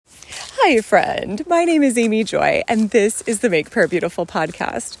Hi, friend. My name is Amy Joy, and this is the Make Prayer Beautiful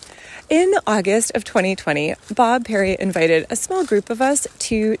podcast. In August of 2020, Bob Perry invited a small group of us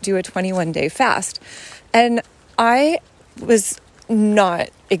to do a 21-day fast. And I was not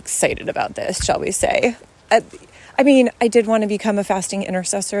excited about this, shall we say. I did want to become a fasting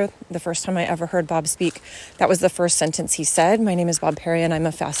intercessor. The first time I ever heard Bob speak, that was the first sentence he said. My name is Bob Perry, and I'm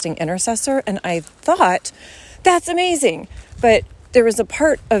a fasting intercessor. And I thought, that's amazing. But there was a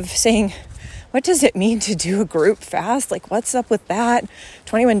part of saying, what does it mean to do a group fast? Like, what's up with that?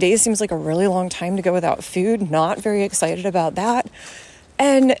 21 days seems like a really long time to go without food. Not very excited about that.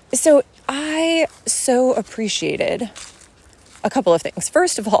 And so I so appreciated a couple of things.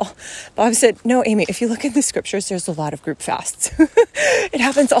 First of all, Bob said, no, Amy, if you look in the scriptures, there's a lot of group fasts. It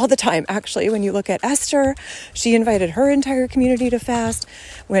happens all the time. Actually, when you look at Esther, she invited her entire community to fast.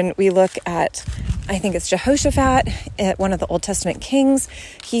 When we look at, I think it's Jehoshaphat, at one of the Old Testament kings,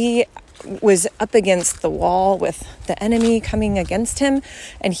 he was up against the wall with the enemy coming against him,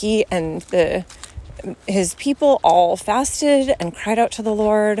 and he and his people all fasted and cried out to the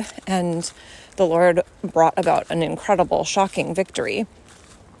Lord, and the Lord brought about an incredible, shocking victory.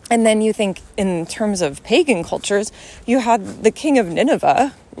 And then you think in terms of pagan cultures, you had the king of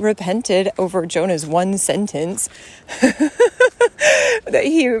Nineveh repented over Jonah's one sentence that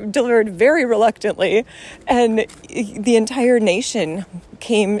he delivered very reluctantly. And the entire nation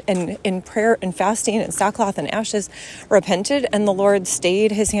came and in prayer and fasting and sackcloth and ashes repented, and the Lord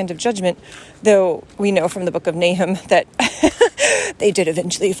stayed his hand of judgment, though we know from the book of Nahum that they did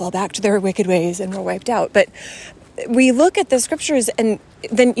eventually fall back to their wicked ways and were wiped out. But we look at the scriptures, and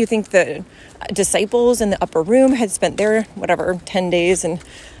then you think the disciples in the upper room had spent their 10 days and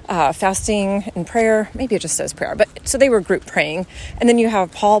fasting and prayer. Maybe it just says prayer, but so they were group praying. And then you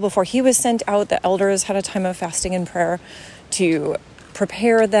have Paul, before he was sent out, the elders had a time of fasting and prayer to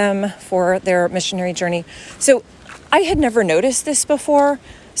prepare them for their missionary journey. So I had never noticed this before.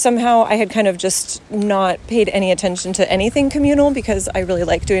 Somehow I had kind of just not paid any attention to anything communal because I really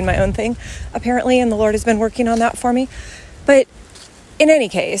like doing my own thing, apparently, and the Lord has been working on that for me. But in any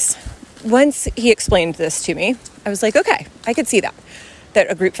case, once he explained this to me, I was like, okay, I could see that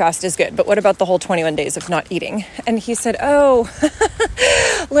a group fast is good. But what about the whole 21 days of not eating? And he said,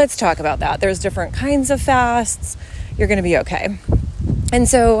 let's talk about that. There's different kinds of fasts. You're going to be okay. And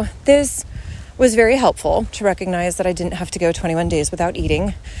so this was very helpful to recognize that I didn't have to go 21 days without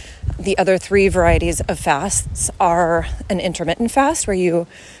eating. The other 3 varieties of fasts are an intermittent fast, where you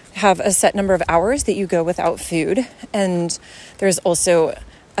have a set number of hours that you go without food. And there's also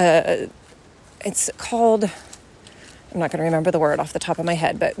it's called, I'm not going to remember the word off the top of my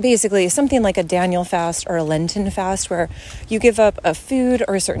head, but basically something like a Daniel fast or a Lenten fast, where you give up a food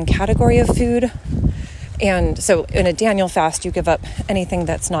or a certain category of food. And so in a Daniel fast, you give up anything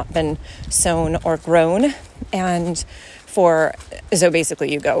that's not been sown or grown. And so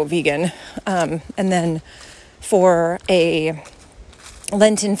basically you go vegan. And then for a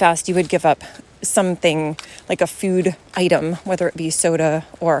Lenten fast, you would give up something like a food item, whether it be soda,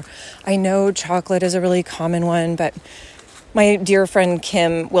 or I know chocolate is a really common one, but my dear friend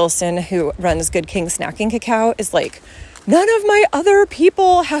Kim Wilson, who runs Good King Snacking Cacao, is like, none of my other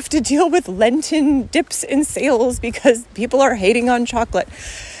people have to deal with Lenten dips in sales because people are hating on chocolate.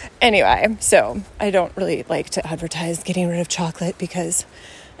 Anyway, so I don't really like to advertise getting rid of chocolate because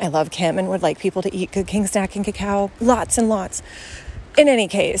I love Kim and would like people to eat Good King Snacking Cacao. Lots and lots. In any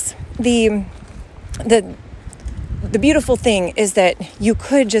case, the beautiful thing is that you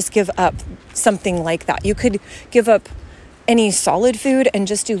could just give up something like that. You could give up any solid food and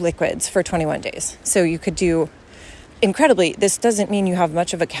just do liquids for 21 days. So you could do, incredibly, this doesn't mean you have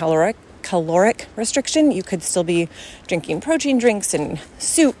much of a caloric restriction. You could still be drinking protein drinks and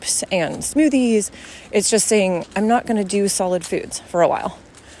soups and smoothies. It's just saying, I'm not going to do solid foods for a while.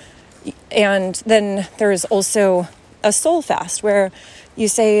 And then there's also a soul fast, where you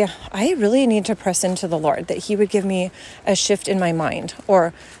say, I really need to press into the Lord, that he would give me a shift in my mind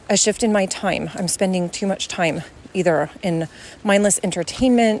or a shift in my time. I'm spending too much time either in mindless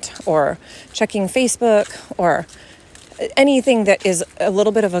entertainment or checking Facebook or anything that is a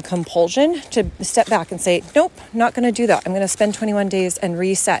little bit of a compulsion, to step back and say, nope, not going to do that. I'm going to spend 21 days and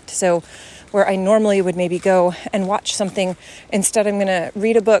reset. So where I normally would maybe go and watch something, instead I'm going to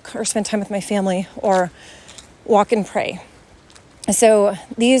read a book or spend time with my family or walk and pray. So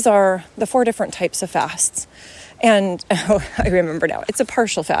these are the 4 different types of fasts. And I remember now, it's a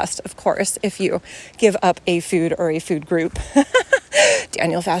partial fast, of course, if you give up a food or a food group.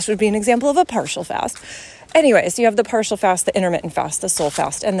 Daniel fast would be an example of a partial fast. Anyway, so you have the partial fast, the intermittent fast, the soul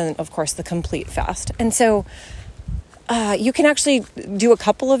fast, and then, of course, the complete fast. And so you can actually do a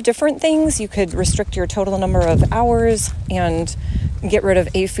couple of different things. You could restrict your total number of hours and get rid of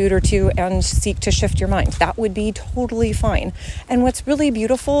a food or two and seek to shift your mind. That would be totally fine. And what's really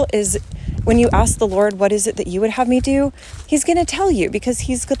beautiful is when you ask the Lord, what is it that you would have me do? He's going to tell you, because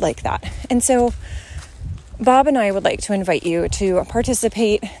he's good like that. And so Bob and I would like to invite you to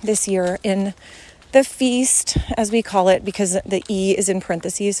participate this year in the feast, as we call it, because the E is in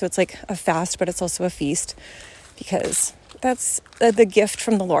parentheses. So it's like a fast, but it's also a feast, because that's the gift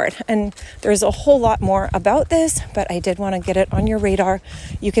from the Lord. And there's a whole lot more about this, but I did want to get it on your radar.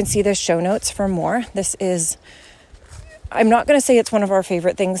 You can see the show notes for more. I'm not going to say it's one of our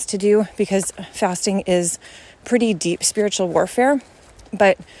favorite things to do, because fasting is pretty deep spiritual warfare,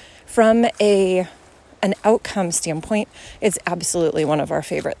 but from an outcome standpoint, it's absolutely one of our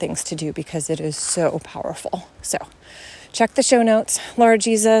favorite things to do, because it is so powerful. So check the show notes. Lord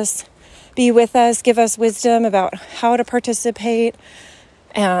Jesus, be with us, give us wisdom about how to participate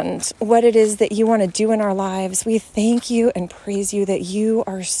and what it is that you want to do in our lives. We thank you and praise you that you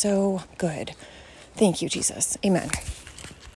are so good. Thank you, Jesus. Amen.